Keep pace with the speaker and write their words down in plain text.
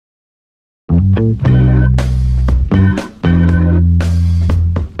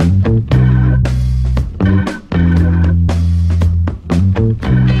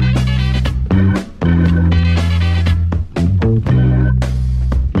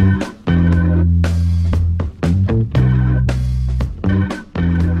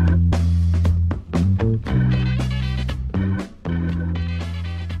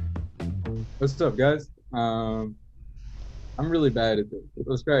up, guys? I'm really bad at this.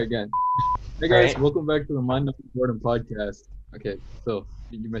 Let's try again. Hey, All guys, right. welcome back to the Mind Numbing Boredom podcast. Okay, so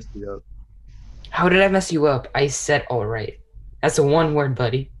you messed it up. How did I mess you up? I said all right. That's a one word,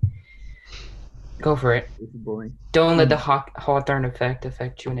 buddy. Go for it. This is boring. Don't let the Hawthorne effect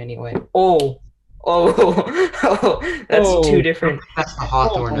affect you in any way. Oh, oh, that's two Oh, different. That's the oh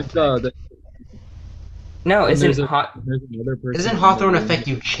Hawthorne my effect. God! No, And isn't hot? there's another person. Isn't in the Hawthorne room. effect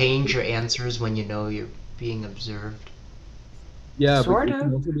you change your answers when you know you're being observed? Yeah, but Sort it can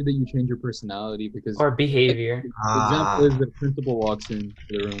of, also be that you change your personality because or behavior. the example is that a principal walks into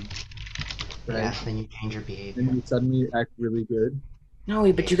the room, right? Yeah, then you change your And behavior. you suddenly act really good.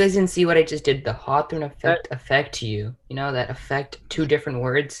 No, but you guys didn't see what I just did. The Hawthorne effect affect you. You know that affect two different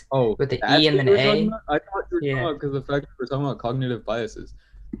words Oh, with the that's E and what then you were talking A. about? I thought you were Yeah. talking about because the fact that we're talking about cognitive biases,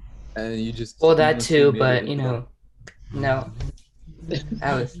 and you just Well, that seamlessly too, made but it you into know, no.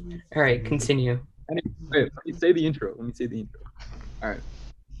 That was all right. Continue. Anyway, wait, let me say the intro. All right.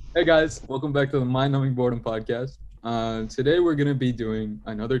 Hey guys, welcome back to the Mind Numbing Boredom podcast. Today we're gonna be doing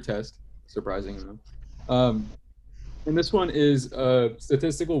another test, surprisingly enough. And this one is a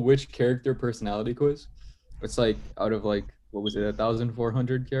statistical which character personality quiz. It's like out of like what was it,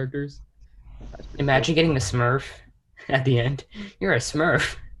 1,400 characters? That's pretty Imagine getting the Smurf at the end. You're a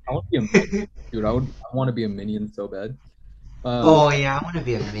Smurf. cool. I want to be a minion. Dude. I want to be a minion so bad. Oh yeah, I want to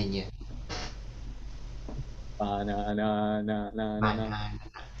be a minion.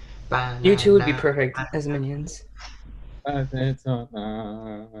 You two would be perfect as minions. Okay,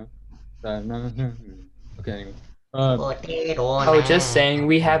 anyway. Oh, just saying,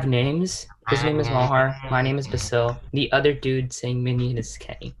 we have names. His name is Mahar. My name is Basil. The other dude saying minion is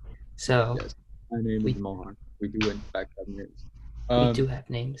Kenny. So Yes, my name is Mohan. We do in fact have names. we do have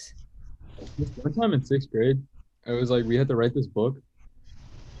names. One time in 6th grade, I was like, we had to write this book,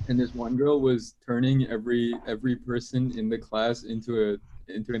 and this one girl was turning every person in the class into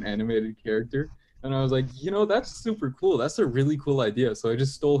an animated character, and I was like, you know, that's super cool. That's a really cool idea. So I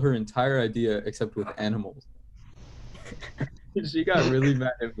just stole her entire idea except with animals. She got really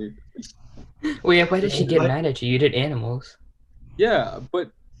mad at me. Wait, why did she get mad at you? You did animals. Yeah, but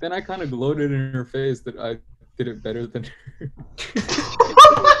then I kind of gloated in her face that I did it better than her.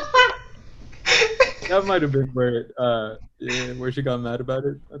 That might have been where she got mad about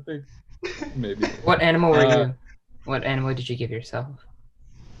it, I think. Maybe. What animal were you? What animal did you give yourself?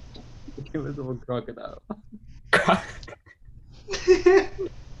 It was a crocodile.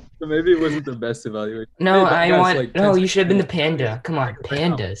 So maybe it wasn't the best evaluation. No, Hey, guys, want. like, No, 10 you should have been the seconds. panda. Come on,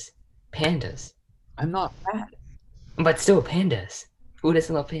 pandas. Pandas. I'm not fat. But still, pandas. Who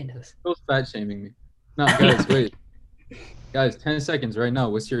doesn't love pandas? Still fat shaming me. No, guys, wait. Guys, 10 seconds right now.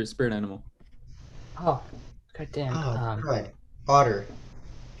 What's your spirit animal? Oh, goddamn. Oh, good. Otter.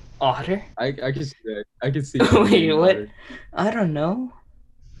 Otter? I can see that. I can see. Wait, what? Otter. I don't know.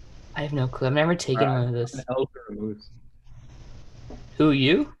 I have no clue. I've never taken one of those. An elk or a moose. Who,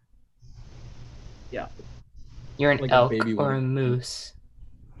 you? Yeah. You're an Like a elk baby or one. a moose?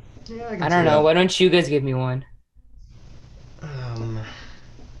 Yeah, I don't know. Why don't you guys give me one?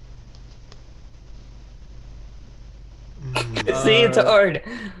 See, it's hard.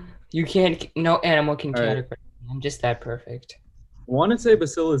 You can't. No animal can All right. categorize me. I'm just that perfect. I want to say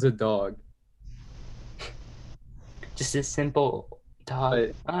Basil is a dog. Just a simple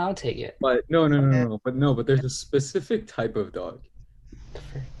dog. But- I'll take it. But but there's a specific type of dog.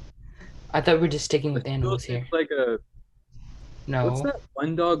 I thought we're just sticking with Basil animals seems here. like a what's No, that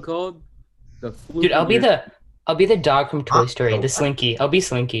one dog called? The dude, I'll be the dog from Toy Huh? Story, the Slinky. I'll be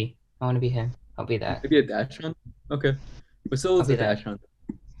Slinky. I want to be him. I'll be that. maybe a Dachshund. Okay, Basil is I'll a be that. Dachshund.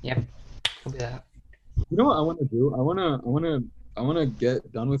 I'll be that. You know what I want to do? I want to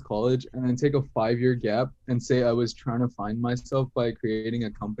get done with college and then take a 5-year gap and say I was trying to find myself by creating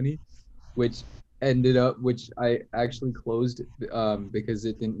a company, which I actually closed because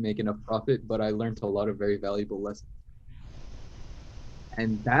it didn't make enough profit, but I learned a lot of very valuable lessons.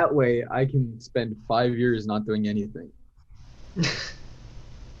 And that way I can spend 5 years not doing anything.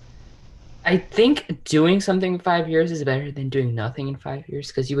 I think doing something in 5 years is better than doing nothing in 5 years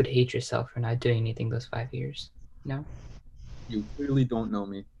because you would hate yourself for not doing anything those 5 years. No, You clearly don't know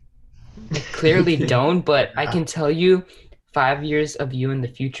me. I clearly don't, but I can tell you 5 years of you in the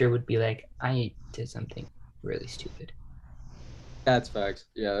future would be like, I did something really stupid. That's facts.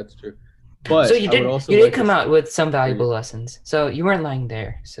 Yeah, that's true. But So you I would did also you did like to come out say with some valuable lessons. So you weren't lying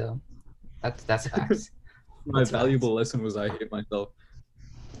there. So that's facts. my that's valuable lesson was I hate myself.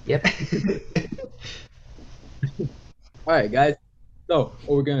 Yep. All right, guys. So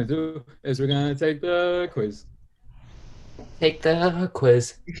what we're gonna do is we're gonna take the quiz. Take the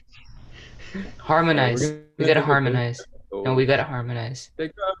quiz. Harmonize. Alright, We we're gotta gonna take a break. harmonize. No, we gotta harmonize.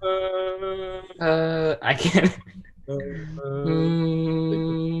 Take I can't.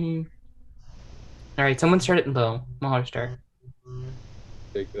 All right, someone start it low. Mahar start.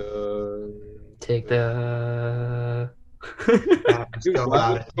 Take Take the. Dude, So why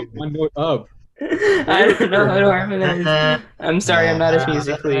loud. would you put one note up? I don't know how to harmonize. I'm sorry, I'm not as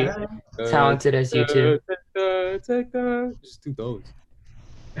musically talented as you two. Just do those.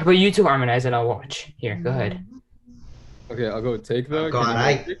 How about you two harmonize and I'll watch. Here, go ahead. Okay, I'll go take the. Oh God,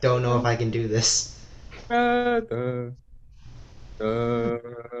 I don't know if I can do this.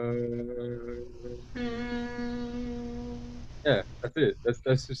 Yeah, that's it.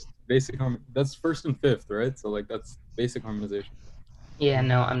 That's just basic That's first and fifth, right? So like that's basic harmonization. Yeah,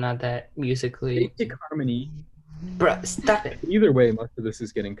 no, I'm not that musically. Basic harmony. Bruh, stop it. Either way, most of this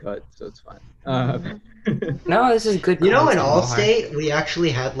is getting cut, so it's fine. No, this is good. You know, in content, Mohar. Allstate, we actually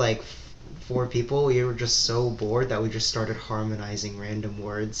had like 4 people. We were just so bored that we just started harmonizing random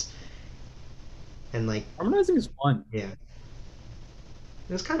words. And like, Harmonizing is fun. yeah.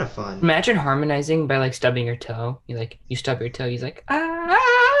 It was kind of fun. Imagine harmonizing by like stubbing your toe. You stub your toe. He's like, ah.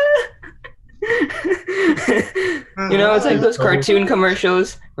 You know, it's like those cartoon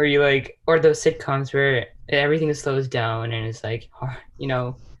commercials where you like, or those sitcoms where everything slows down and it's like, you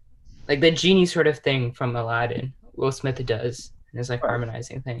know, like the genie sort of thing from Aladdin. Will Smith does, and it's like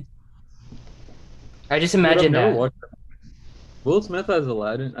harmonizing thing. I just imagine I've never that. watched that. Will Smith as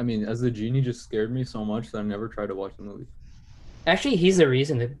Aladdin, I mean, as the genie, just scared me so much that I never tried to watch the movie. Actually, he's the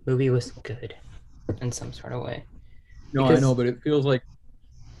reason the movie was good, in some sort of way. No, Because- I know, but it feels like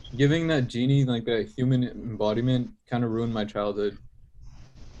giving that genie like that human embodiment kind of ruined my childhood.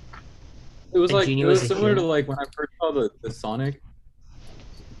 It was The like genie it was was a similar to human? like when I first saw the Sonic.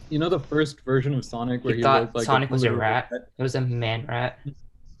 You know the first version of Sonic where You he thought looked like Sonic was a little rat? pet? It was a man rat.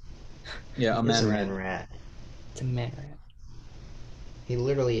 Yeah, a He is man a rat. man rat. It's a man rat. He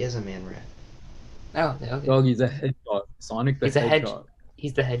literally is a man rat. Oh, okay. Dog, he's a hedgehog. Sonic the He's a hedgehog.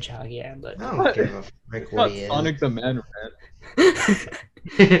 He's the hedgehog, yeah, but I don't give a frick It's what not he Sonic the man rat.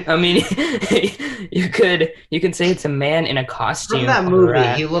 I mean, you can say it's a man in a costume. From that of a movie,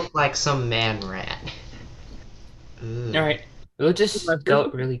 rat. he looked like some man rat. Ugh. All right, we'll just My first go one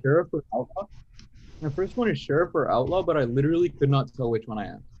is really. Sheriff or Outlaw. My first one is Sheriff or Outlaw, but I literally could not tell which one I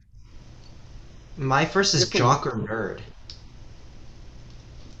am. My first is Guess what? jock or nerd.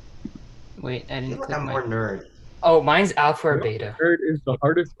 Wait, I I didn't feel like click I'm my. more nerd. Oh, mine's alpha or beta. Third is the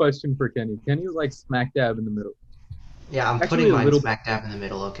hardest question for Kenny. Kenny's like smack dab in the middle. Yeah, I'm Actually, putting a mine little- smack dab in the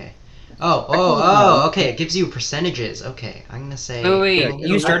middle. Okay. Actually, Okay. It gives you percentages. Okay, I'm gonna say. Wait, Yeah,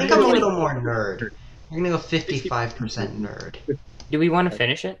 you I started. think I'm a Kenny? little more nerd. I'm gonna go 55% nerd. Do we want to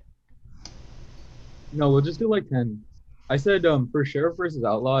finish it? No, we'll just do like 10. I said for Sheriff versus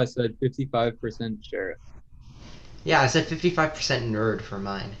Outlaw, I said 55% Sheriff. Yeah, I said 55% nerd for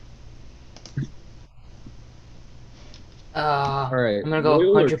mine. All right. I'm gonna go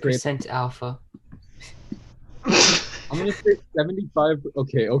loyal or 100% alpha. I'm gonna say 75.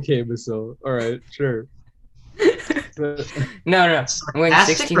 Okay, Basil. All right, sure. So, No, I'm going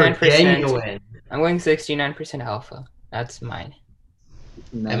Sarcastic or 69%. genuine? I'm going 69% alpha. That's mine.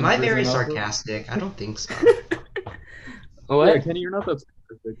 Am I very 9% alpha? sarcastic? I don't think so. What? Yeah, Kenny, you're not that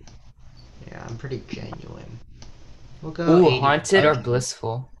sarcastic. Yeah, I'm pretty genuine. We'll go. Ooh, 80. haunted or Okay.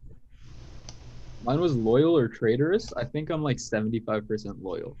 blissful? Mine was loyal or traitorous. I think I'm like 75%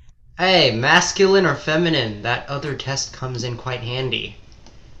 loyal. Hey, masculine or feminine? That other test comes in quite handy.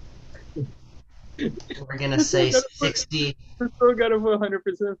 We're gonna say 60. We're still gotta put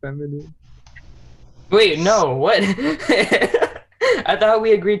 100% feminine. Wait, no, what? I thought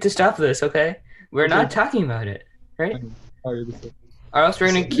we agreed to stop this, okay? We're not Okay. talking about it, right? Sorry, Basil. Or else we're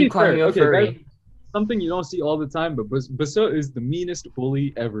gonna To be keep calling fair, you a okay, furry. Something you don't see all the time, but Basil is the meanest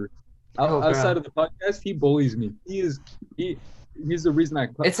bully ever. Oh, bro. Outside of the podcast, he bullies me. He's the reason I.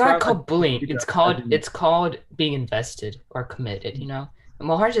 It's not cry- called bullying. you It's guys called imagine- being invested or committed. You know,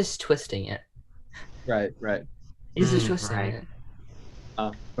 Mohar's just twisting it. Right. He's just Mm, twisting right.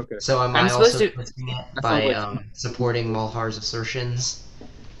 it. Okay. So am I'm I supposed also to- twisting it That by sounds like- supporting Malhar's assertions?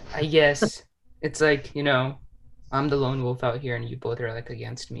 I guess it's like, you know, I'm the lone wolf out here, and you both are like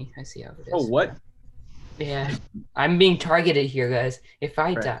against me. I see how it is. Oh, what? Yeah, I'm being targeted here, guys. If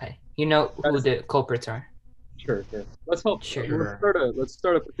I Right. die, you know who Guys- the culprits are. Sure. Let's help. Sure. Let's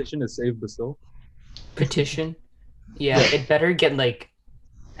start a petition to save Basil. Petition. Yeah, Yeah. it better get like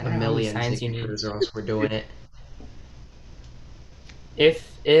I A don't know how many million signs you need. signatures, or else we're doing it.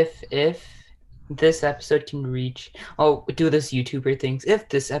 If this episode can reach, do this YouTuber things. If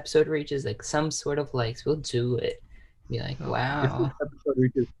this episode reaches like some sort of likes, we'll do it. Be like, Oh. If wow. this episode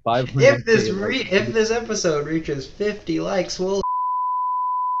reaches 500, If this episode reaches 50 likes, we'll.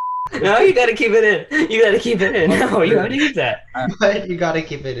 No, you gotta keep it in. You gotta keep it in. No, you have to keep that. But you gotta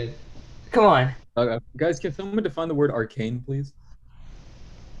keep it in. Come on. guys, can someone define the word arcane, please?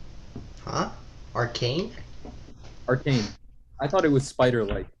 Huh? Arcane? Arcane. I thought it was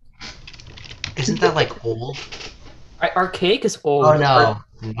spider-like. Isn't that like old? Archaic is old. Oh no.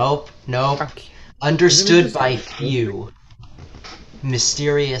 Nope. Arch- Understood just by like- few.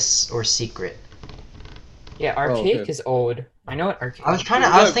 Mysterious or secret. yeah, archaic okay. is old. I know what archaic.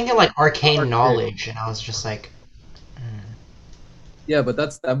 I was thinking like arcane Arcane. knowledge, and I was just like, Yeah, but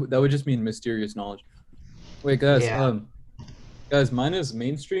that would just mean mysterious knowledge. Wait, guys. Yeah. Guys, mine is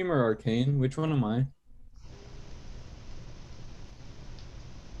mainstream or arcane. Which one am I?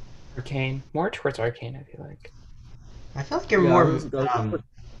 Arcane. More towards arcane, I feel like. I feel like you're Yeah, more. I was-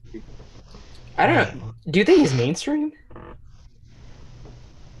 I don't know. Do you think he's mainstream?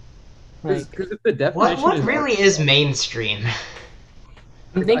 Like, Because if the definition What is really is mainstream?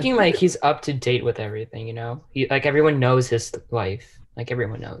 I'm thinking like he's up to date with everything, you know? He like everyone knows his life. Like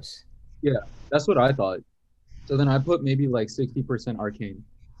everyone knows. that's what I thought. So then I put maybe like 60% arcane.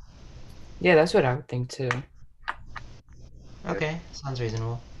 Yeah, that's what I would think too. Okay, sounds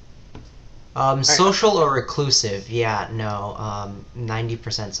reasonable. Social or reclusive? Yeah, no.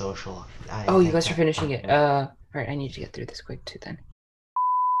 90% social. Oh, you guys are finishing it. Alright, I need to get through this quick too then.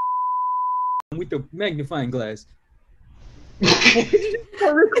 With the magnifying glass. Why did you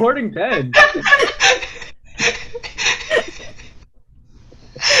start recording then?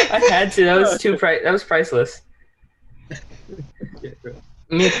 I had to. That was that was priceless. Yeah, bro.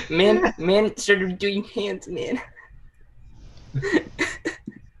 Man started doing hands, man.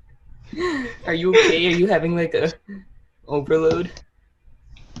 Are you okay? Are you having like a overload?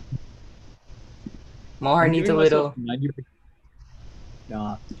 Mahar I'm needs a giving little. myself 90%.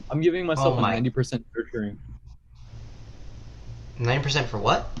 Nah, I'm giving myself Oh my. a 90% nurturing. 90% for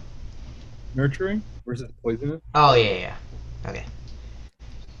what? Nurturing versus poisonous. Oh, yeah. Okay.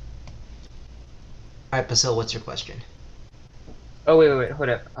 Alright, Basil, what's your question? Oh wait, hold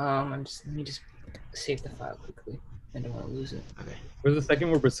up. Let me just save the file quickly. I don't want to lose it. Okay. Where's the second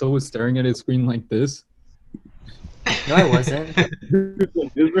where Basil was staring at his screen like this? No, I wasn't.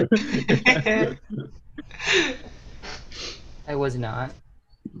 I was not.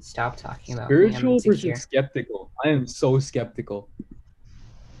 Stop talking about me. I'm Spiritual insecure. versus skeptical. I am so skeptical.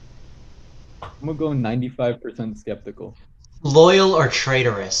 I'm gonna go 95% skeptical. Loyal or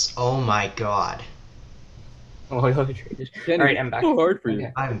traitorous? Oh my god. Loyal traders. Kenny, All right, I'm it's back. so hard for you.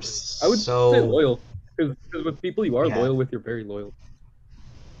 Okay. I'm I would so. say loyal. Because with people you are Yeah. loyal with, you're very loyal.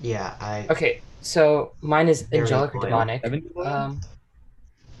 Yeah, I. Okay, so mine is Very angelic or loyal. demonic. 70 loyal?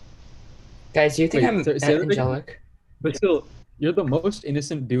 Guys, do you think Wait, I'm say that again? angelic? But still, you're the most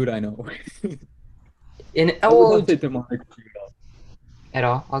innocent dude I know. In I would oh, not say demonic for you, though. at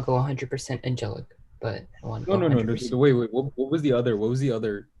all, I'll go 100% angelic, but I want to No, go no, 100%. no. Wait. What was the other?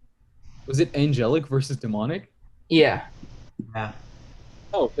 Was it angelic versus demonic? Yeah, Yeah.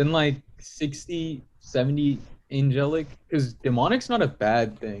 Oh, then like 60, 70 angelic? Because demonic's not a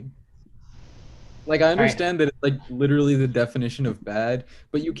bad thing. Like, I understand that it's like literally the definition of bad,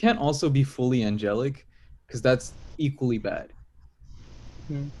 but you can't also be fully angelic because that's equally bad.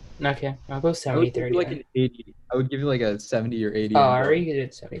 okay, I'll go I 70 would give 30. you like then. an 80. I would give you like a 70 or 80. Oh, I angelic. already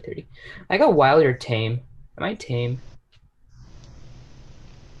did 70 30. I got wild or tame. Am I tame?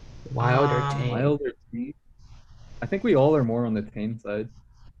 Wild or tame? Wild or tame? I think we all are more on the tame side.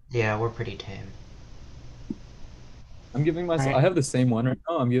 Yeah, we're pretty tame. I'm giving myself. Alright. I have the same one right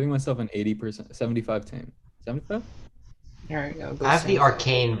now. I'm giving myself an 80%, 75 tame. 75? Alright, I'll go I have the 75.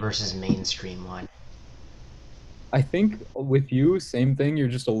 arcane versus mainstream one. I think with you, same thing. You're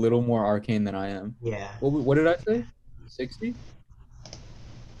just a little more arcane than I am. Yeah. What did I say? 60?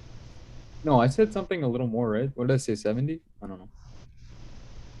 No, I said something a little more, right? What did I say? 70? I don't know.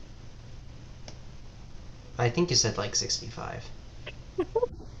 I think you said like 65.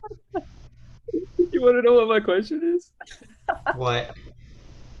 You want to know what my question is? What?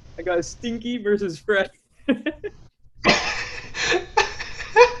 I got stinky versus fresh.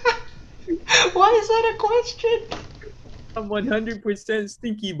 Why is that a question? I'm 100%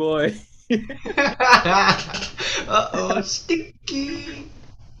 stinky boy. Uh-oh, stinky.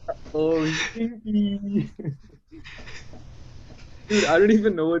 Oh, stinky. Dude, I don't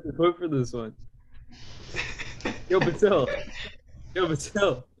even know what to put for this one. Yo, Basil.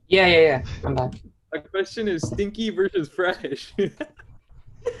 Yeah. I'm back. My question is stinky versus fresh.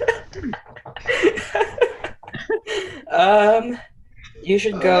 You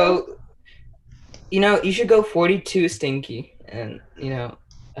should go. You should go 42 stinky, and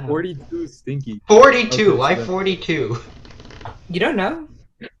 42 stinky. 42. Why Okay, so 42? you don't know.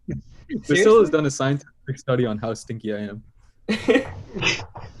 Priscilla has Seriously? done a scientific study on how stinky I am. It's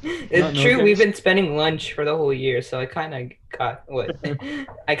No, true. okay. We've been spending lunch for the whole year, so I kind of got what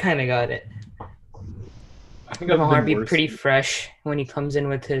I kind of got it. I think I've Mahar been be worse. pretty fresh when he comes in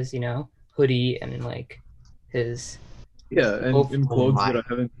with his, hoodie and like his. Yeah, and Oh, in Oh clothes my that I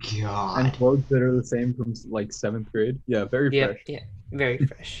haven't, and god. clothes that are the same from like 7th grade. Yeah, very Yeah, fresh. yeah, very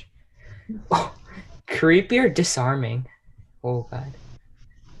fresh. Oh, creepy or disarming? Oh god,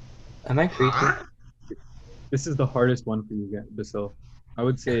 am I creepy? Huh? This is the hardest one for you, Basil. I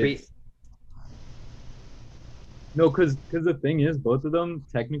would say Creep. it's no, because the thing is, both of them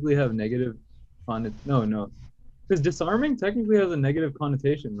technically have negative no, because disarming technically has a negative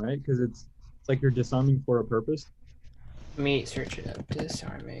connotation, right? Because it's like you're disarming for a purpose. Let me search it up.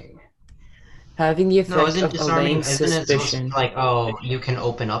 Disarming. Having the No, effect isn't of disarming, allaying isn't it supposed to suspicion. be like, oh, you can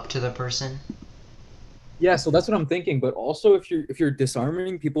open up to the person? Yeah, so that's what I'm thinking. But also, if you're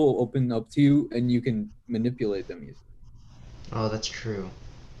disarming, people will open up to you, and you can manipulate them easily. Oh, that's true.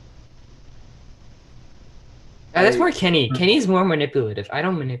 That's I- more Kenny. Kenny's more manipulative. I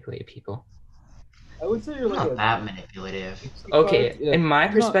don't manipulate people. I would say you're I'm like not a that manipulative. 65. Okay, Yeah, in my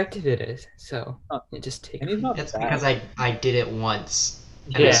he's not- perspective, it is. So Uh, it just take. and he's not It's bad. because I did it once,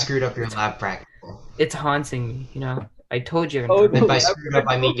 and I Yeah. screwed up your lab practical. It's haunting me. I told you. Oh, And no. by screwed up,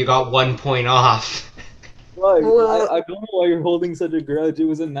 I mean you got 1 point off. Like, Well- I don't know why you're holding such a grudge. It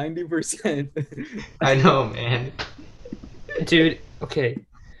was a 90%. I know, man. Dude, okay.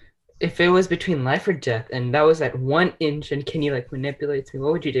 If it was between life or death, and that was at 1 inch, and Kenny like manipulates me,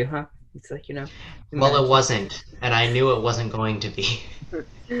 what would you do, huh? It's like Well, imagine. it wasn't, and I knew it wasn't going to be.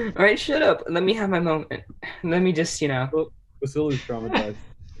 All right, shut up. Let me have my moment. Let me just, Vasili's traumatized.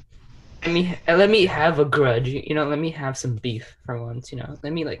 let me have a grudge. Let me have some beef for once.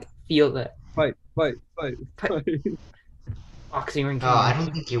 Let me like feel that Fight. boxing ring. Oh, I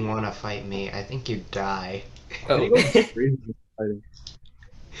don't think you want to fight me. I think you'd die. Kenny Oh. goes crazy with fighting.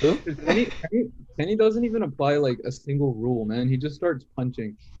 Who? Kenny doesn't even apply like a single rule, man. He just starts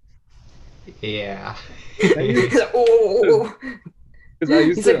punching. Yeah. Oh. Because I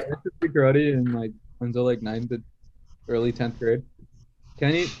used He's to like- do karate in like until like 9th to early 10th grade.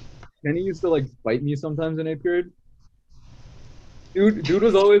 Kenny used to like bite me sometimes in 8th grade. Dude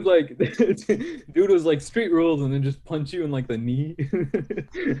was always like, dude was like street rules and then just punch you in like the knee.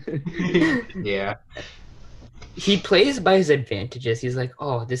 Yeah. He plays by his advantages. He's like,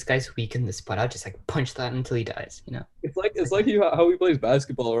 oh, this guy's weak in this spot. I'll just like punch that until he dies. It's like how he plays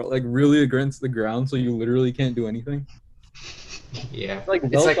basketball, or like really against the ground, so you literally can't do anything. Yeah. It's like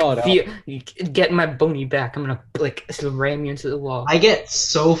It's well like thought out. get my bony back. I'm gonna like ram you into the wall. I get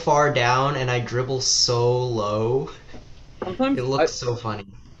so far down and I dribble so low. Sometimes It looks so funny.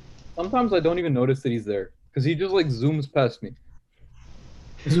 sometimes I don't even notice that he's there because he just like zooms past me.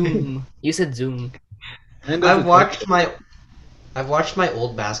 Zoom. You said zoom. And that's I've a- watched my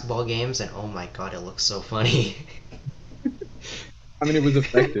old basketball games and oh my god, it looks so funny. I mean, it was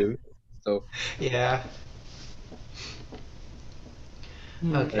effective. So Yeah.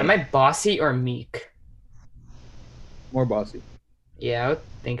 Okay. Am I bossy or meek? more bossy. Yeah, I would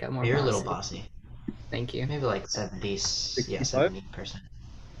think I'm more You're a bossy. little bossy. Thank you. Maybe like 70, yeah, 65? 70%.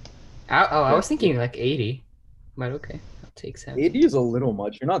 I was thinking like 80. But okay, I'll take 70. 80 is a little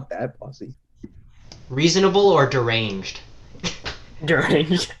much. You're not that bossy. Reasonable or deranged?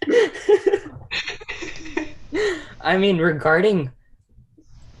 Deranged. I mean, regarding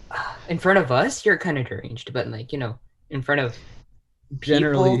in front of us, you're kind of deranged, but like in front of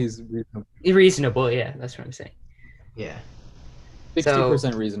Generally, people, he's reasonable. reasonable. Yeah, that's what I'm saying. Yeah.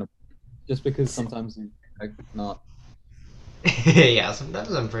 60% reasonable. Just because sometimes he's like not. Yeah,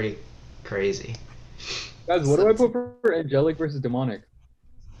 sometimes I'm pretty crazy. Guys, what do I put for angelic versus demonic?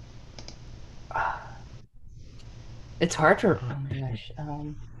 It's hard to. Oh my gosh.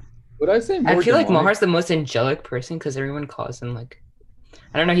 Would I say more I feel like demonic? Mahar's the most angelic person because everyone calls him like.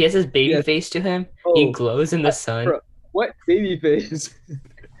 I don't know. He has his baby Yeah. face to him. Oh, He glows in the sun. bro. What baby face?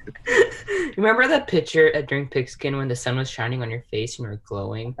 Remember that picture at during Pigskin when the sun was shining on your face and you were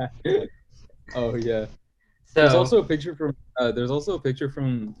glowing? Oh yeah. So There's also a picture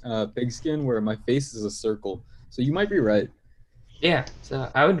from Pigskin where my face is a circle. So you might be right. yeah. So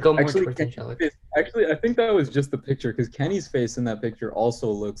I would go more Actually, towards angelic. Actually, I think that was just the picture because Kenny's face in that picture also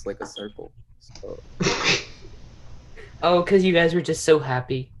looks like a circle. So Oh, because you guys were just so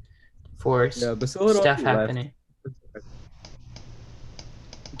happy for yeah, Basil had stuff already left. happening.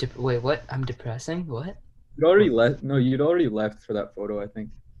 Wait, what? I'm depressing? What? You'd already left. No, you'd already left for that photo. I think.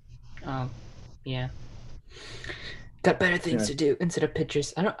 Oh, Yeah. Got better things Yeah. to do instead of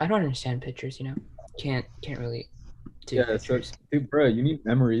pictures. I don't understand pictures, you know. Can't really do Yeah, so pictures. dude, bro, you need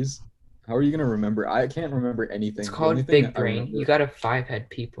memories. How are you gonna remember? I can't remember anything. It's The only called thing big I brain. remember, You gotta 5 head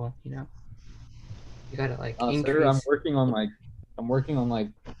people, you know. You gotta like sir, increase. I'm working on like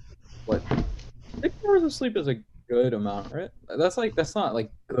what 6 hours of sleep is a good amount, right? That's not like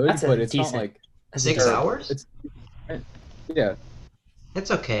good, That's a but it's not decent. like That's a 6 decent. terrible. hours? It's yeah,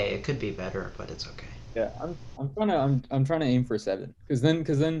 It's okay. It could be better, but it's okay. yeah. I'm trying to aim for 7, because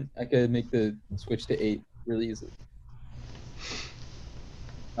then I could make the switch to 8 really easily.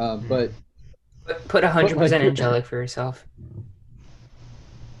 But Put 100% like angelic for yourself.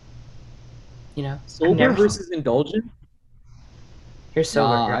 You know. I've sober never. versus indulgent. You're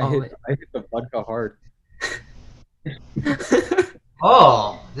sober. Nah, You're I hit the vodka hard.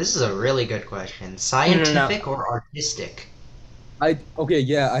 Oh, this is a really good question. No. Scientific or artistic? Okay,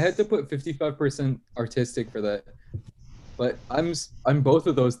 yeah, I had to put 55% artistic for that. But I'm both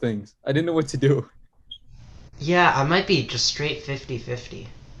of those things. I didn't know what to do. Yeah, I might be just straight 50-50.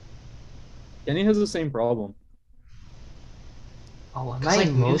 Kenny has the same problem. Oh, am Because, I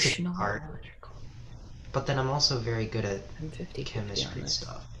like, music is emotional? hard. But then I'm also very good at I'm 50 on chemistry this.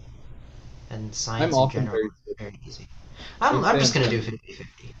 stuff. And I'm science in often general very is good. very easy. Big I'm fan just of gonna do chemistry.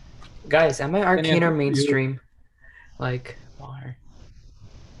 50-50. Guys, am I Kenny, I arcane or think mainstream? Like, or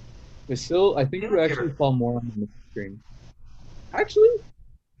I think feel you like actually you're- fall more on the mainstream. Actually,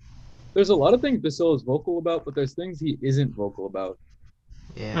 there's a lot of things Basil is vocal about, but there's things he isn't vocal about.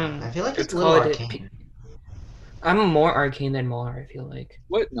 Yeah, I feel like it's let's a little call it. arcane. I'm more arcane than Molar. I feel like.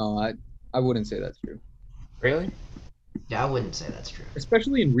 What? No, I wouldn't say that's true. Really? Yeah, I wouldn't say that's true.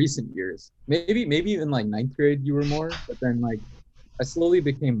 Especially in recent years. Maybe in like 9th grade you were more, but then like I slowly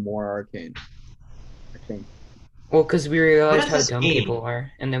became more arcane. I think. Well, because we What realized does how this dumb mean? people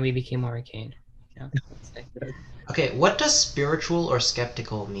are, and then we became more arcane. You know? Let's say. Okay, what does spiritual or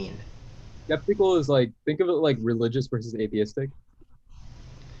skeptical mean? Skeptical is like, think of it like religious versus atheistic.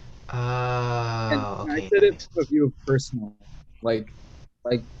 And Oh, I okay, said that it makes from a sense. view of personal, like,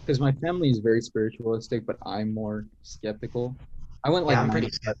 because my family is very spiritualistic, but I'm more skeptical. I went like Yeah, I'm pretty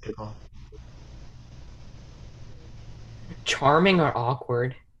 95%. skeptical. Charming or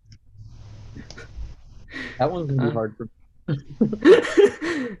awkward? That one's gonna be hard for me.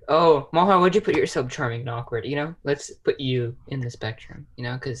 Oh, Moha, would you put yourself charming and awkward? You know, let's put you in the spectrum. You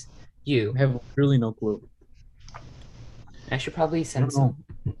know, because you. I have really no clue. I should probably I send don't know.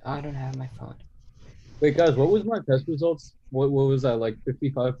 some. Oh, I don't have my phone. Wait, guys, what was my test results? What was that, like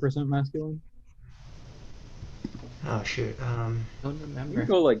 55% masculine? Oh shoot. Don't You remember. can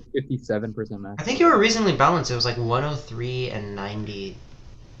go like 57% I masculine. think you were reasonably balanced. It was like 103 and 90.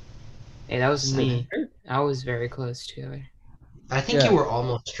 Hey, that was Seven. me. I was very close to it. I think Yeah. you were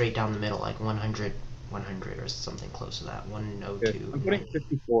almost straight down the middle, like 100, 100 or something close to that. Yeah, 102. I'm putting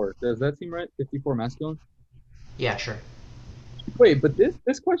 54. Does that seem right? 54 masculine? Yeah, sure. Wait, but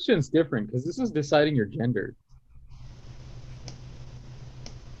this question's different because this is deciding your gender.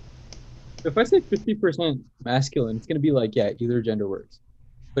 If I say 50% masculine, it's gonna be like, yeah, either gender works.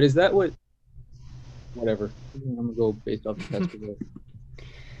 But is that what? Whatever. I'm gonna go based off the test result.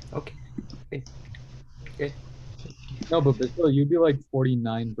 Okay. Good. No, but still, you'd be like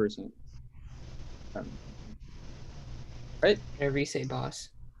 49%. Right? Whatever you say, boss.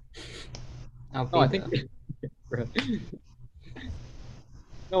 I'll be No, I think. the.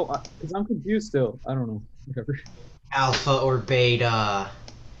 No, because I'm confused still. I don't know. Whatever. Alpha or beta?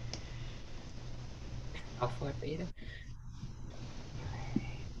 Alpha or beta.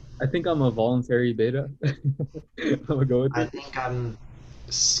 I think I'm a voluntary beta. I'm gonna go with I it. think I'm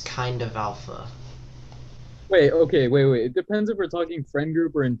kind of alpha. Wait. It depends if we're talking friend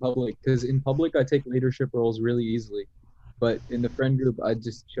group or in public. Because in public, I take leadership roles really easily, but in the friend group, I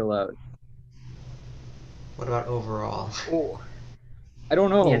just chill out. What about overall? Oh. I don't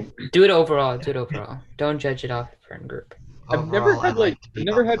know. Yeah. Do it overall. Do it overall. Don't judge it off friend group. I've never Overall, I had like to I've be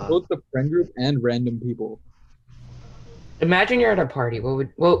never had alpha. both the friend group and random people. Imagine you're at a party. What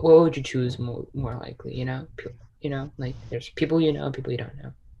would you choose more likely? You know, like there's people you know, people you don't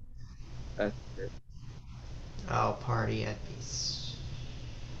know. That's it. Oh, party at peace.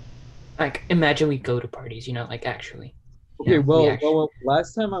 Like imagine we go to parties. You know, like actually. Okay, Yeah, well,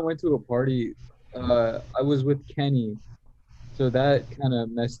 last time I went to a party, I was with Kenny, so that kind of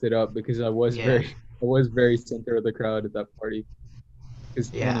messed it up because I was Yeah. I was very center of the crowd at that party.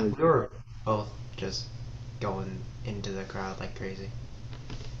 Because Yeah, Kenny was we were both just going into the crowd like crazy.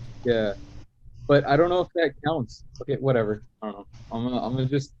 yeah, but I don't know if that counts. Okay, whatever. I don't know. I'm gonna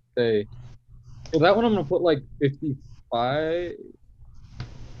just say, well, that one I'm gonna put like 55.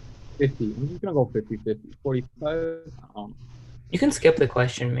 50. I'm just gonna go 50-50. 45. I don't know. You can skip the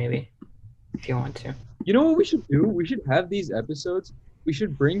question maybe if you want to. You know what we should do? We should have these episodes. We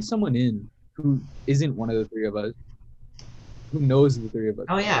should bring someone in who isn't one of the three of us, who knows the three of us.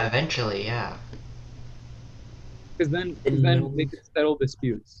 Oh yeah, eventually, yeah. Because then knows. they could settle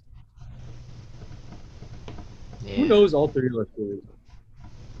disputes. Yeah. Who knows all three of us really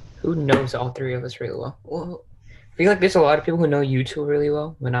well? Who knows all three of us really well? Well, I feel like there's a lot of people who know you two really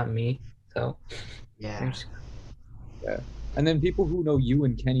well, but not me. So Yeah. there's- And then people who know you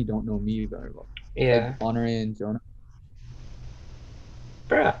and Kenny don't know me very well. yeah, Like Honore and Jonah.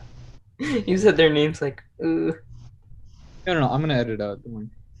 bruh. You said their names like, ooh. No. I'm gonna edit out. Don't worry.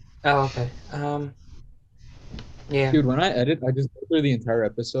 Oh, okay. Yeah. Dude, when I edit, I just go through the entire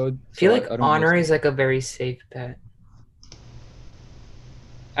episode. I feel so like I don't Honor miss is like a very safe bet.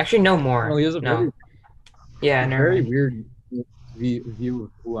 Actually, no more. Well, he has a no. very, Yeah, never very mind. weird view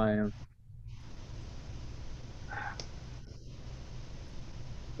of who I am.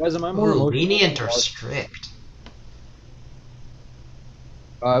 Guys, am I more Ooh, emotional? lenient or strict?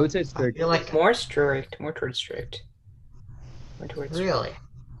 I would say I strict. feel like More strict. More towards strict. More towards. really.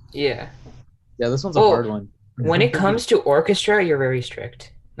 Yeah. Yeah, this one's a Oh, hard one. When it comes to orchestra, you're very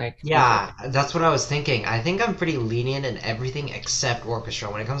strict. Like. Yeah, that's what I was thinking. I think I'm pretty lenient in everything except orchestra.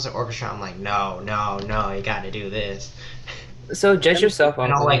 When it comes to orchestra, I'm like, no, you gotta do this. So judge yourself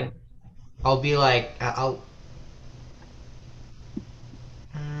And on I'll it. like, I'll be like, I'll.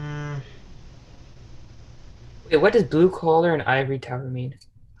 Mm, Wait, what does blue collar and ivory tower mean?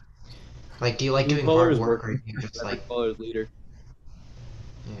 like, do you like Blue doing collar hard is work or working. you just Every like? color is leader.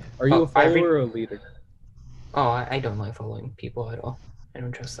 Yeah. Are you Oh, a follower Ivory- or a leader? Oh, I don't like following people at all. I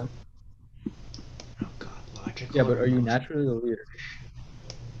don't trust them. Oh God, logical. Yeah, but or are you emotional? naturally a leader?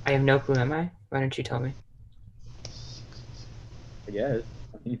 I have no clue, am I? Why don't you tell me? I guess.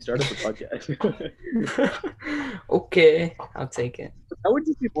 You started the podcast. Okay, I'll take it. I would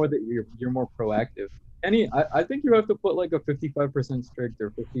just be more that you're more proactive. Kenny, I think you have to put like a 55% strict or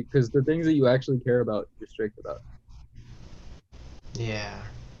 50 because the things that you actually care about, you're strict about. Yeah.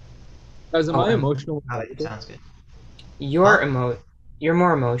 Guys, am Oh, I emotional? Oh, that sounds good. You're Huh? You're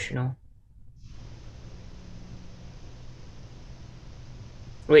more emotional.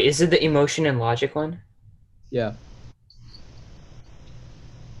 Wait, is it the emotion and logic one? Yeah,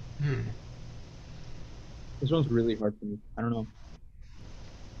 Hmm. this one's really hard for me. I don't know.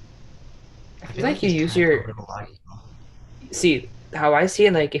 I I feel like you it's use kind of your a little logical. see how I see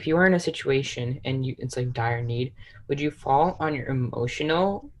it. Like if you were in a situation and it's like dire need, would you fall on your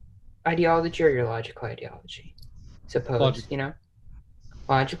emotional ideology or your logical ideology? Suppose Logical.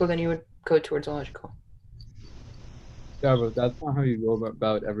 Logical, then you would go towards logical. Yeah, but that's not how you go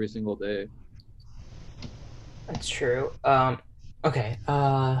about every single day. That's true. Okay.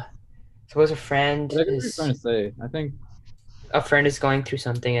 Suppose a friend But I get what you're trying to is say. I think going through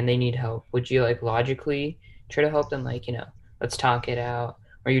something and they need help. Would you like logically try to help them? Like let's talk it out,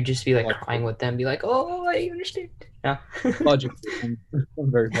 or you just be like Logically. crying with them, be like, oh, I understand. No. logically,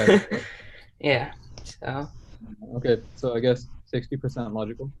 I'm very bad. Yeah. So Okay, so I guess 60%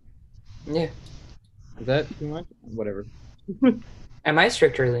 logical. yeah. Is that too much? Whatever. Am I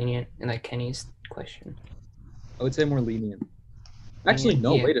strict or lenient in like Kenny's question? I would say more lenient. Actually,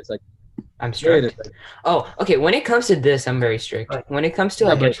 no. Yeah. Wait a second. I'm Wait a strict. second. Oh, okay. When it comes to this, I'm very strict. When it comes to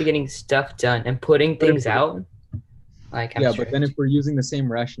Yeah, like but- actually getting stuff done and putting But if things we- out, like I'm Yeah, strict. but then if we're using the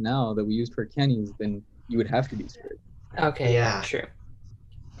same rationale that we used for Kenny's, then you would have to be strict. Okay, yeah, Yeah. true.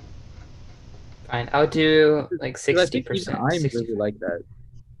 Fine, I'll do like 'Cause I think 60%. even I'm really like that.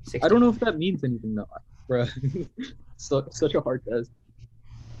 60. I don't know if that means anything though, bro. Such a hard test.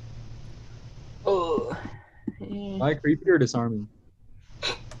 Oh, Am I creepy or disarming?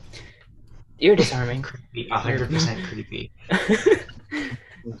 you're disarming. Creepy. 100% creepy.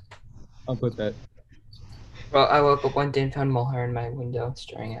 I'll put that. Well, I woke up one day and found Mulher in my window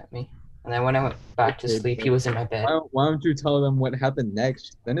staring at me, and then when I went back to Okay, sleep, but- he was in my bed. Why don't you tell them what happened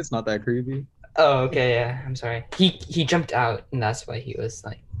next? Then it's not that creepy. Oh, okay, yeah. I'm sorry. He jumped out, and that's why he was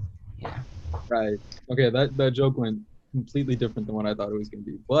like, Right. Okay, that joke went completely different than what I thought it was gonna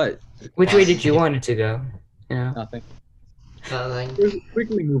be. But which way did you want it to go? You know. nothing. Nothing. We're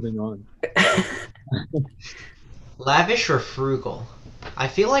quickly moving on. Lavish or frugal? I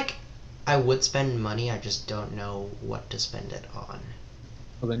feel like I would spend money, I just don't know what to spend it on.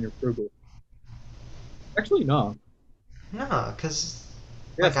 Well, then you're frugal. Actually, no. No, because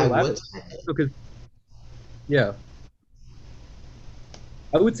Yeah, like so I lavish. would spend it. Because, yeah.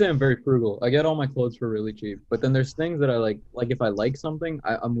 I would say I'm very frugal. I get all my clothes for really cheap, but then there's things that I like if I like something,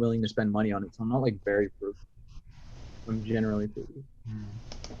 I'm willing to spend money on it. So I'm not like very frugal. I'm generally frugal.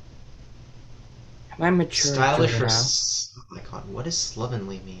 Am I mature or Stylish or juvenile? oh my god, what does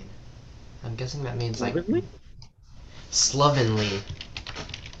slovenly mean? I'm guessing that means like Slovenly? slovenly,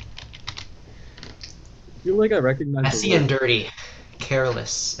 I feel like I recognize the messy word. and dirty,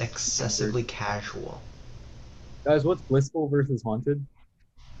 careless, excessively casual. Guys, what's blissful versus haunted?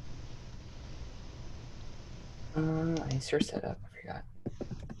 I searched that up. I forgot. Okay,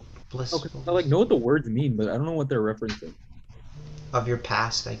 Blissful I like know what the words mean, but I don't know what they're referencing. of your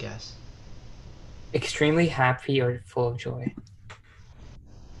past, I guess. Extremely happy or full of joy.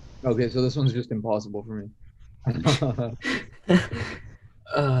 Okay, so this one's just impossible for me.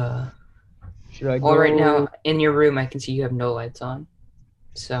 uh, Should I well, right now go in your room, I can see you have no lights on.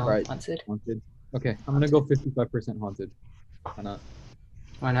 So, right? haunted? Haunted. Okay, I'm gonna go 55% haunted. Why not?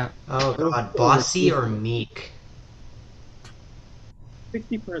 Why not? Oh Or god, bossy or reclusive. meek?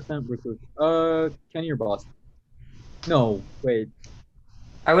 60% reclusive. Kenny or boss? No, wait.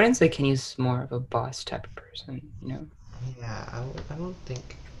 I wouldn't say Kenny's more of a boss type of person, you know? Yeah, I don't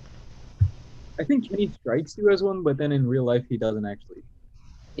think. I think Kenny strikes you as one, but then in real life he doesn't actually.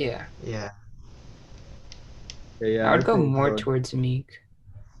 Yeah. Yeah. Okay, yeah, I would I'd go say more so. towards Meek.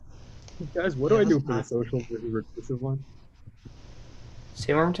 Guys, what Yeah, do I that's do for the not. social versus reclusive one?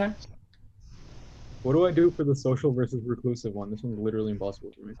 Say it one more time? What do I do for the social versus reclusive one? This one's literally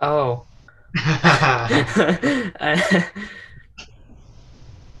impossible for me. Oh. I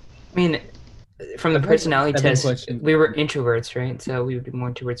mean, from the I've had like personality 7 test, questions. we were introverts, right? So we would be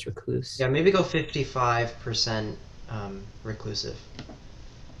more towards recluse. Yeah, maybe go 55% reclusive.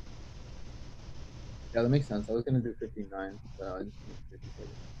 Yeah, that makes sense. I was gonna do 59, but I just went 57.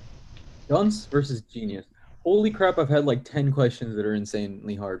 Dunce versus genius. Holy crap! I've had like 10 questions that are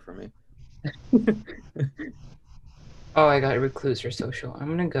insanely hard for me. Oh, I got recluse or social. I'm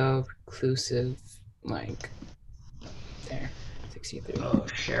gonna go reclusive, like, there. 63. Oh,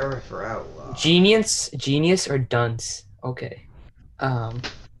 sheriff or outlaw? Genius or dunce? Okay. I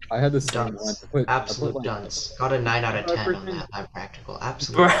had the same one. Dunce. I put Absolute like dunce. Got a 9 out of 10 on 5%. that practical.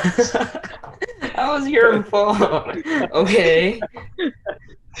 Absolute Bruh. dunce. That was your fault. Okay.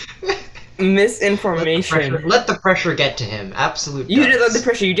 Misinformation. Let the pressure get to him. Absolute You didn't let the dunce.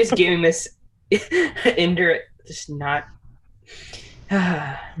 pressure. You just gave him this indirect. Just not.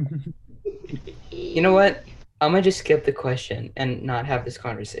 You know what? I'm gonna just skip the question and not have this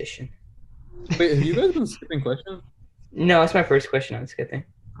conversation. Wait, have you guys been skipping questions? No, it's my first question I'm skipping.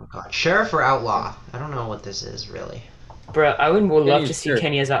 Oh god. Sheriff or outlaw? I don't know what this is, really. Bro, I would love Kenny to is see sheriff.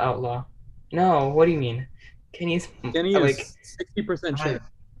 Kenny as an outlaw. No, what do you mean? Kenny's Kenny like. is 60% I, sheriff.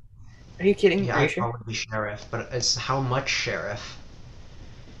 Are you kidding? yeah, Are you I'd sure? probably be sheriff, but it's how much sheriff?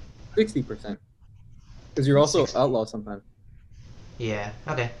 60%. Because you're also 60. outlaw sometimes. Yeah,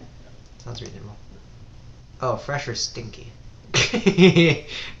 okay. Sounds reasonable. Oh, fresh or stinky?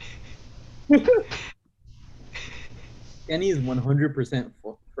 Kenny is 100%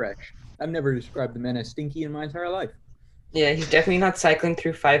 fresh. I've never described the man as stinky in my entire life. Yeah, he's definitely not cycling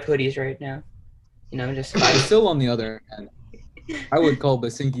through 5 hoodies right now. You know, just But 5. still, on the other hand, I would call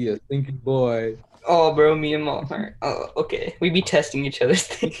Basinki a stinky boy. Oh, bro, me and Malhart. Oh, okay. We be testing each other's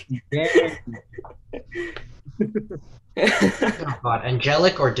things. Dang. Oh god,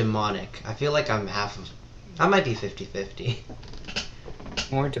 angelic or demonic? I feel like I'm half of. I might be 50-50.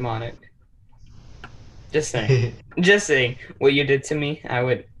 More demonic. Just saying. Just saying. What you did to me, I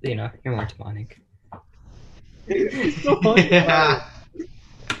would, you know, you're more demonic. So funny about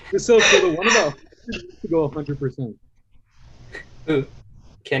it. So for the one about to go 100%. Who?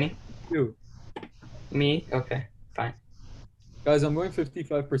 Kenny? Dude, Me? Okay, fine. guys, I'm going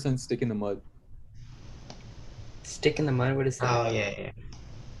 55% stick in the mud. Stick in the mud? What is that? Oh yeah, yeah.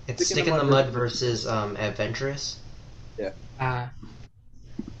 It's stick in the mud versus adventurous. Ah,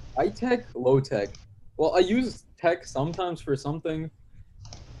 High tech, low tech. Well, I use tech sometimes for something,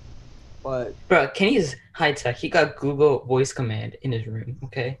 but bro, Kenny's high tech. He got Google voice command in his room,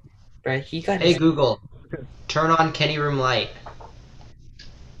 okay? Bro, he got Hey his. Google, turn on Kenny Room light.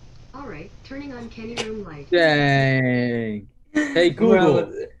 Alright, turning on Kenny Room light. dang. Hey Google,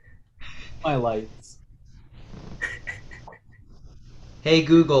 Bro, my lights. Hey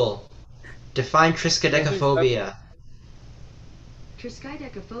Google, define triskaidekaphobia.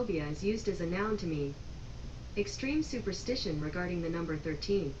 Triskaidekaphobia is used as a noun to mean extreme superstition regarding the number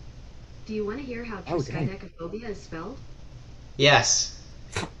 13. Do you want to hear how Oh, dang. triskaidekaphobia is spelled? Yes.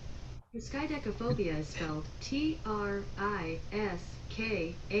 Triskaidekaphobia is spelled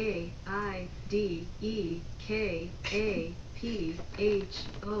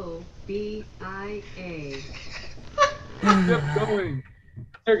Triskaidekaphobia. Kept going.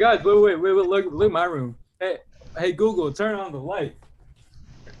 Hey guys, wait, look at my room. Hey Google, turn on the light.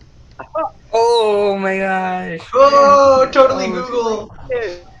 Oh my gosh. Oh, totally Oh, Google.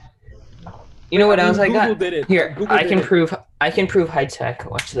 You know what else I Google got? did it. Here, Google I did can it. prove. I can prove high tech.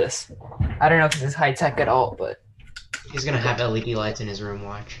 Watch this. I don't know if this is high tech at all, but He's gonna have LED lights in his room.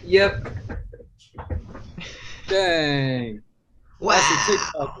 Watch. yep. Dang. Wow. That's a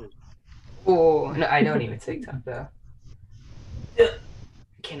TikToker. Oh no, I don't even TikTok though.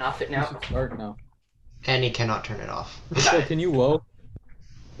 Can't off it We now. should start now. And he cannot turn it off. So can you woe?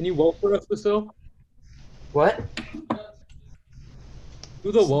 Can you woe for us, Basil? What?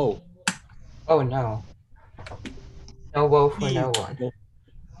 Do the woe. Oh no. No woe for no one.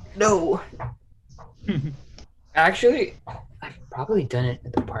 No. Actually, I've probably done it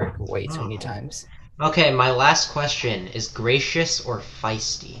at the park way too many times. Okay, my last question is gracious or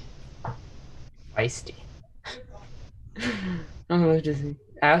feisty? Feisty. Oh, just,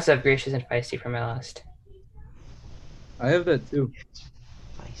 I also have gracious and feisty for my last. I have that too.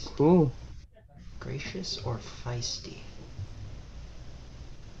 Feisty. Ooh. Gracious or feisty?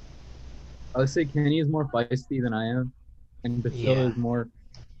 I would say Kenny is more feisty than I am, and Basil Yeah. is more.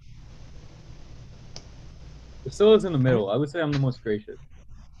 Basil is in the middle. I would say I'm the most gracious.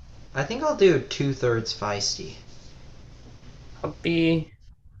 I think I'll do 2/3 feisty. I'll be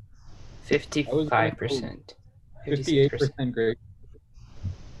 55%. 58% gracious.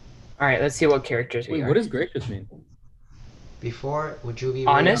 Alright, let's see what characters we Wait, are. what does gracious mean? Before, would you be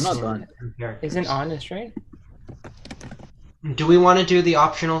Honest? raised I'm not or done. some characters? Isn't honest, right? Do we want to do the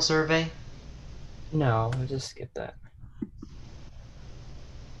optional survey? No, we'll just skip that.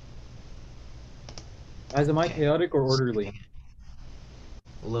 Guys, am I Okay. chaotic or orderly?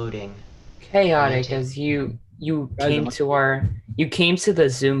 Loading. Chaotic Yeah, as you Guys, came am I- to the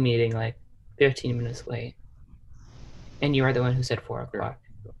Zoom meeting like 15 minutes late. And you are the one who said 4 o'clock.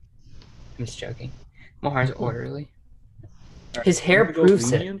 I'm just joking. Mohar's orderly. Alright, His hair I'm gonna go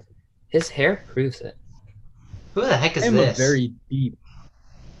proves it. lenient. His hair proves it. Who the heck is I am this? a very deep.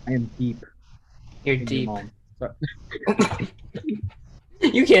 I am deep. You're in your deep. mom. Sorry.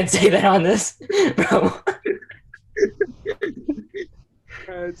 You can't say that on this, bro.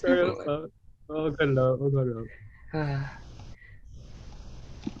 Alright, sorry. I'll cut it out. I'll cut it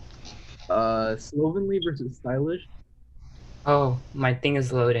out. Slovenly versus stylish. Oh, my thing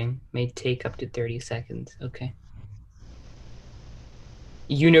is loading. May take up to 30 seconds. Okay.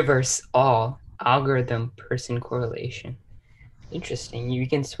 Universe all algorithm person correlation. Interesting. You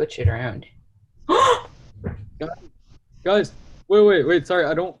can switch it around. Guys, wait.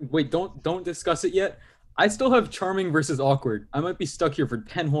 Sorry, don't discuss it yet. I still have charming versus awkward. I might be stuck here for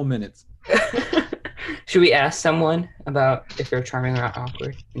 10 whole minutes. Should we ask someone about if they're charming or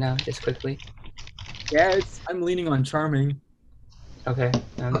awkward? No, just quickly. Yeah, I'm leaning on charming. Okay.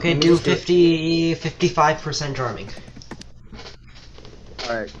 Okay, let me do just 55% charming.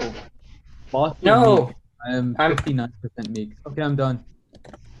 Alright, cool. Boss is No! meek. I am I'm- 59% meek. Okay, I'm done.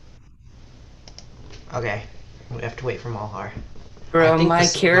 Okay, we have to wait for Malhar. I Bro, think my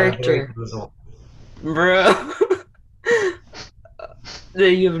this is not a very character. good result. Bro.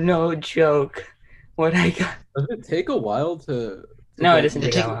 You have no joke. What I got. Does it take a while to No, it get- doesn't It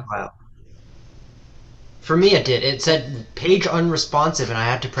take takes that a long. while. For me, it did. It said page unresponsive, and I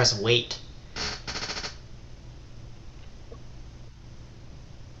had to press wait.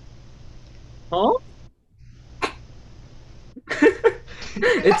 Huh?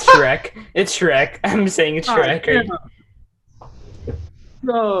 It's Shrek. It's Shrek. I'm saying it's Shrek. Right?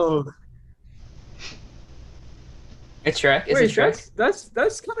 No. It's Shrek. Is Wait, it Shrek?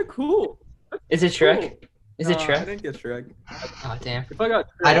 that's kind of cool. Is it Shrek? Cool. Is it Nah, I Shrek? didn't get Shrek. Oh damn. If I got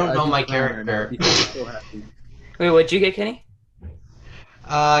Shrek, I don't I'd know be my crying right now. character. I'd be so happy. Wait, what'd you get, Kenny?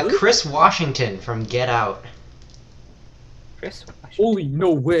 Really? Chris Washington from Get Out. Chris? Holy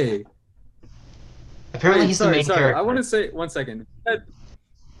no way. Apparently, Wait, he's sorry, the main character. I want to say 1 second.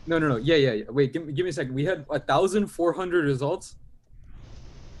 No. Yeah. Wait, give me a second. We had 1,400 results.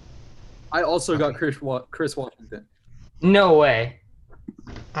 I also got Chris Washington. No way.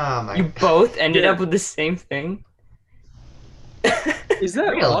 Oh my. You both ended Yeah. up with the same thing? Is that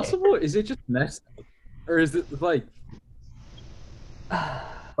Really? possible? Is it just messed up? Or is it like...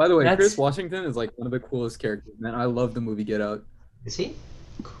 By the way, That's- Chris Washington is like one of the coolest characters, man. I love the movie Get Out. Is he?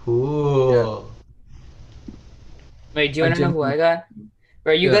 Cool. Wait, do you I want to know who I got?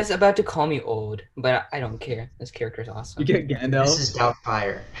 Bro, you Yeah. guys about to call me old, but I don't care. This character's awesome. You get Gandalf. This is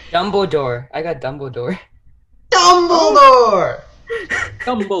Doubtfire. Dumbledore. I got Dumbledore. Dumbledore!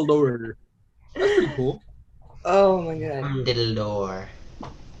 Dumbledore. That's pretty cool. Oh my god. Dumbledore.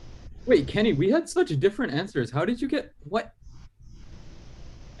 Wait, Kenny, we had such different answers. How did you get what?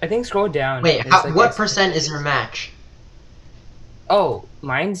 I think scroll down. Wait, It's like what X- percent is your match? Oh,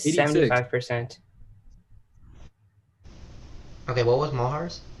 mine's 86. 75%. Okay, what was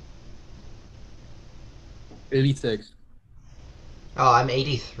Mohar's? 86. Oh, I'm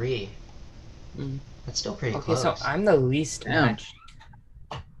 83. Mm. That's still pretty Okay, close. so I'm the least Damn. matched.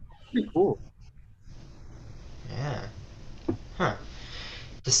 Pretty cool. Yeah. Huh.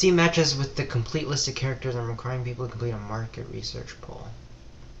 To see matches with the complete list of characters, I'm requiring people to complete a market research poll.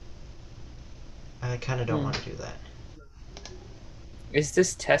 I kind of don't want to do that. Is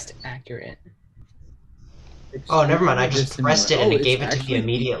this test accurate? Oh, never mind. I Extremely just pressed it dissimilar. and Oh, it gave it's it to me actually-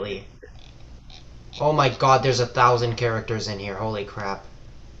 immediately. Oh my god, there's 1,000 characters in here. Holy crap.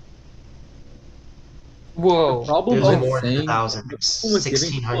 Whoa. The problem There's with more than saying 1,000. the problem with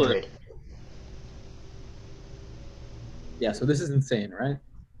giving people a- 1,600. Yeah, so this is insane, right?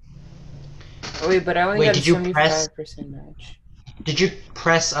 Oh, wait, but I only Wait, got a did you press- 75% match. Did you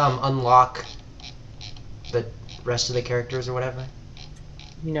press unlock the rest of the characters or whatever?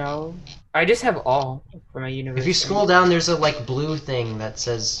 No. I just have all for my university. If you scroll down, there's a like blue thing that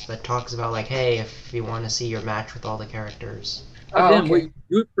says that talks about like, hey, if you want to see your match with all the characters. Oh, Damn, okay. wait,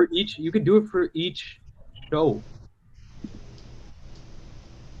 do it for each. You could do it for each show.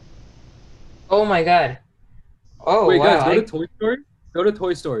 Oh my god. Oh, Wait, wow. guys, go to Toy Story. Go to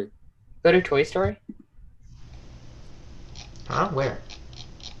Toy Story. Go to Toy Story? Huh? Where?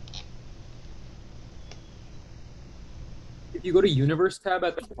 If you go to Universe tab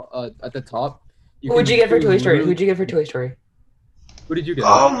at the top, Who'd you get for can Toy Story? literally- Who'd you get for Toy Story? Who did you get?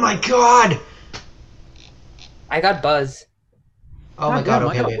 Oh my god! I got Buzz. Oh my God god, damn,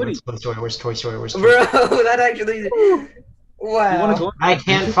 I okay, got wait, Woody. where's Toy Story? Where's Toy Story? Where's Toy Bro, Story? that actually... You want Wow. to go? I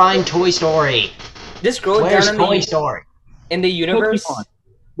can't find Toy Story! Just scroll Where's down Toy in Story? the universe. Pokemon.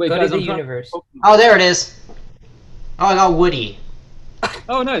 Wait, Go guys, to the I'm trying- universe. Oh, there it is! Oh, I got Woody.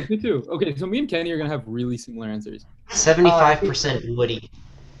 Oh, nice. Me too. Okay, so me and Kenny are gonna have really similar answers. 75% Woody.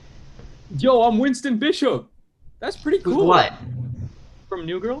 Yo, I'm Winston Bishop. That's pretty cool. What? From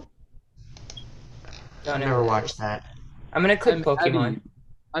New Girl? Don't I've know never who that watched is. that. I'm gonna click I'm Pokemon. Abby.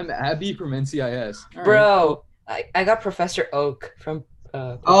 I'm Abby from NCIS. All right. Bro, I got Professor Oak from...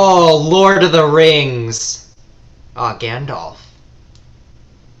 Oh, Lord of the Rings! Ah, Gandalf.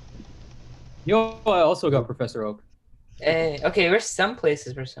 Yo, I also got Professor Oak. Okay, there's some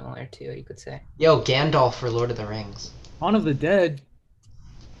places we're similar too, you could say. Yo, Gandalf for Lord of the Rings. Dawn of the Dead.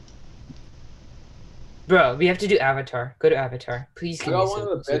 Bro, we have to do Avatar. Go to Avatar. Please I give me got one of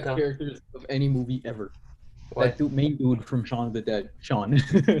the best Zuko. characters of any movie ever. What? That main dude from Shaun of the Dead. Sean.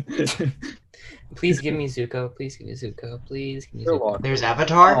 Please give me Zuko. Please give me Zuko. Please give me You're Zuko. welcome. There's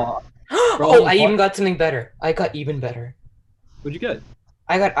Avatar? Aw, Oh, I what? even got something better. I got even better. what'd you get?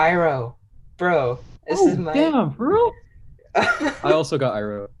 I got Iroh. Bro, this oh, is my... damn, for real? I Aw, also got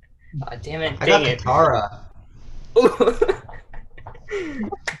Iroh. damn it. I got Dang it. Katara.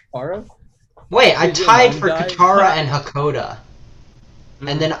 Ara? Wait, I Did your tied mom for die? Katara and Hakoda.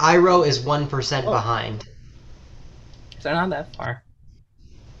 And then Iroh is 1% Oh. behind. So not that far.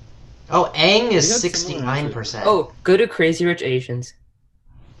 Oh, Aang is We got similar 69%. Oh, go to Crazy Rich Asians.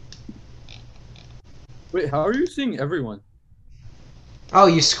 Wait, how are you seeing everyone? Oh,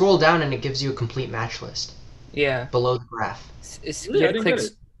 you scroll down and it gives you a complete match list Yeah. below the graph. Really? You I have to didn't click get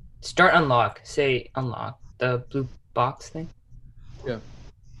it. start unlock. Say unlock. The blue box thing. Yeah.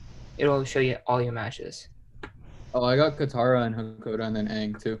 It'll show you all your matches. Oh, I got Katara and Hakoda and then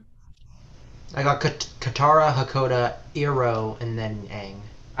Aang too. I got Katara, Hakoda, Iroh, and then Aang.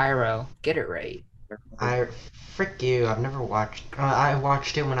 Iroh, get it right. Frick you, I've never watched... I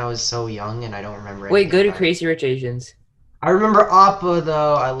watched it when I was so young and I don't remember Wait, anything go to about it. Crazy Rich Asians. I remember Appa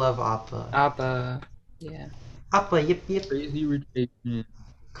though, I love Appa. Appa. Yeah. Appa, yip yip. Crazy Rich Asians.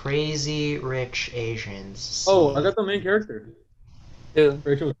 Crazy Rich Asians. Oh, I got the main character. Who?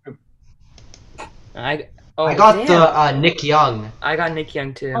 Rachel. I I got damn. the Nick Young. I got Nick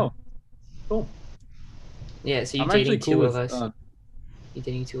Young too. Oh, cool. Yeah, so you're I'm actually dating cool two with of us. You're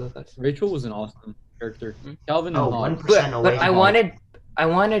dating two of us. Rachel was an awesome character. Hmm? Calvin Oh, and Hobbes. 1% away But from I all.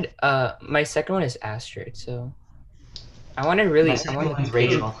 wanted my second one is Astrid, so I wanted really My I second wanted one's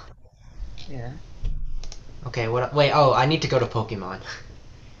Rachel. Yeah. Okay, what? Wait, oh, I need to go to Pokemon.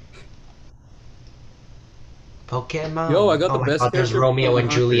 Pokemon. Yo, I got the oh my best God, there's character Romeo from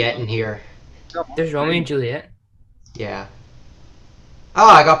and Juliet in here. There's Romeo and Juliet. Yeah. Oh,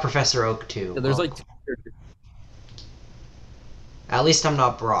 I got Professor Oak too. Yeah, there's Well, like two characters. At least I'm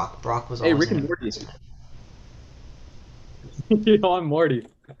not Brock. Brock was Hey, always Rick in and Morty. replacement. Yo, I'm Morty.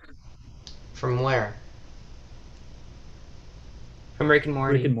 From where? From Rick and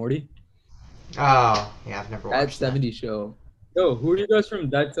Morty. Rick and Morty. Oh, yeah, I've never That watched that. 70s show. Yo, who are you guys from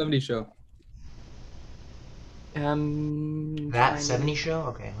That 70s Show? That find 70 it. show?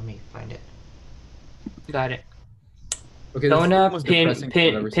 Okay, let me find it. Got it. Okay, this is the Donna most depressing thing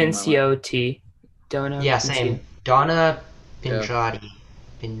I've ever seen in my life. Pinciotti. Donna Yeah, Pincio- same. Donna Yeah. Pinciotti.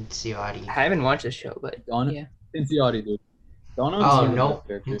 Pinciotti. I haven't watched the show, but Donna yeah. Pinciotti, dude. Donna Oh, seemed the no. best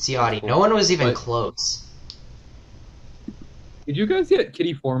character. Pinciotti. Cool. No one was even But- close. Did you guys get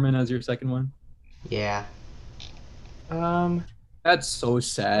Kitty Foreman as your second one? Yeah. That's so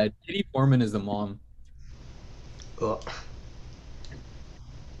sad. Kitty Foreman is the mom. Ugh.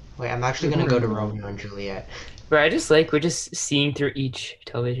 Wait, I'm actually gonna go to Romeo and Juliet. But we're just seeing through each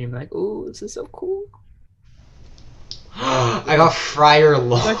television, like, oh, this is so cool. I got Friar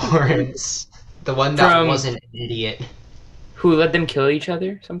Lawrence. The one that From- wasn't an idiot. Who let them kill each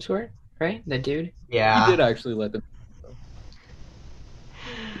other? Some sort, right? That dude. Yeah. He did actually let them.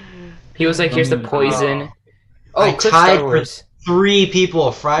 He was like, here's the poison. Oh, I click tied Star Wars. 3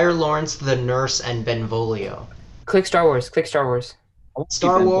 people: Friar Lawrence, the nurse, and Benvolio. Click Star Wars. Click Star Wars.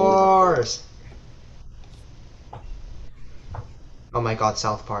 Star Wars! Oh my god,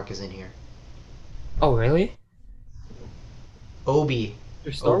 South Park is in here. Oh, really? Obi.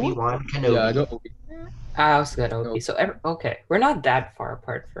 There's Star Wars? Obi-Wan Kenobi. Yeah, I got Obi. I also got Obi. Nope. So okay, we're not that far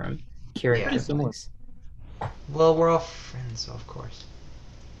apart from Kira. Yeah. Pretty similar. Well, we're all friends, so of course.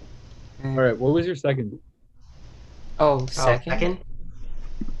 All right, what was your second? Oh, Oh, second. second?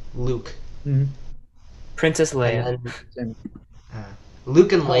 Luke. Princess Leia. And then, Same.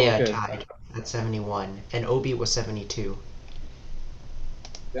 Luke and Leia okay. tied at 71, and Obi was 72.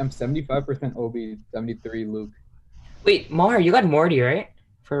 I'm 75% Obi, 73 Luke. Wait, Mar, you got Morty, right?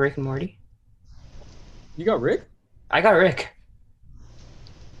 For Rick and Morty. You got Rick? I got Rick.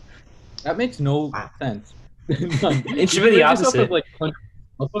 That makes no Wow. sense. It should be the opposite. Like 100%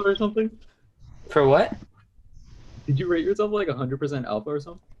 alpha or something? For what? Did you rate yourself like 100% alpha or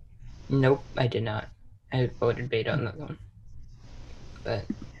something? Nope, I did not. I voted beta on that one. But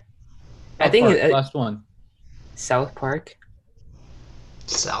I South think Park, last one. South Park.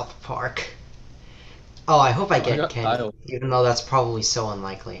 South Park. Oh, I hope I get got Kenny, Kyle. even though that's probably so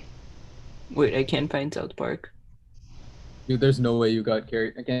unlikely. Wait, I can't find South Park. Dude, there's no way you got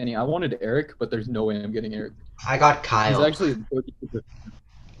Kenny. I wanted Eric, but there's no way I'm getting Eric. I got He's Kyle. actually.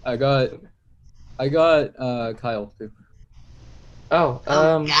 I got Kyle too. Oh,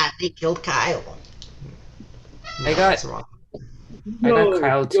 Oh God, they killed Kyle. I No, got- that's wrong. I got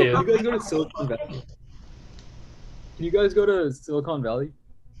Kyle, Yo, too. Can you guys go to Silicon Valley? Can you guys go to Silicon Valley?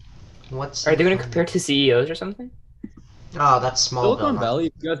 What's are they going to compare to CEOs or something? Oh, that's Smallville. Silicon not- Valley,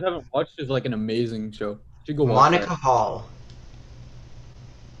 if you guys haven't watched, is like an amazing show. You should go watch Monica that. Hall.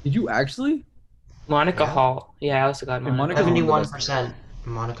 Did you actually? Monica Yeah. Hall. Yeah, I also got Hey, Monica. Monica's Hall. one of the best. 71%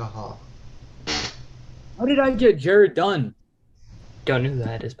 Monica Hall. How did I get Jared Dunn? Don't know who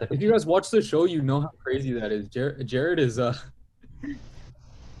that is, but If you guys watch the show, you know how crazy that is. Jared is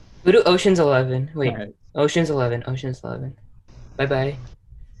we do Ocean's 11. Wait, alright. Ocean's 11. Ocean's 11. Bye bye.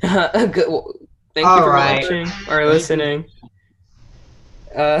 Thank you for Alright. watching or listening.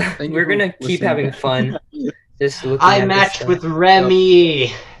 Thank you We're for gonna keep listening. having fun. Just looking I at this matched stuff. with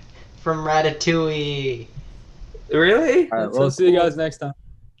Remy from Ratatouille. Really? Alright, That's we'll so see you cool. guys next time.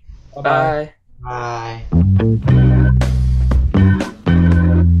 Bye-bye. Bye. Bye.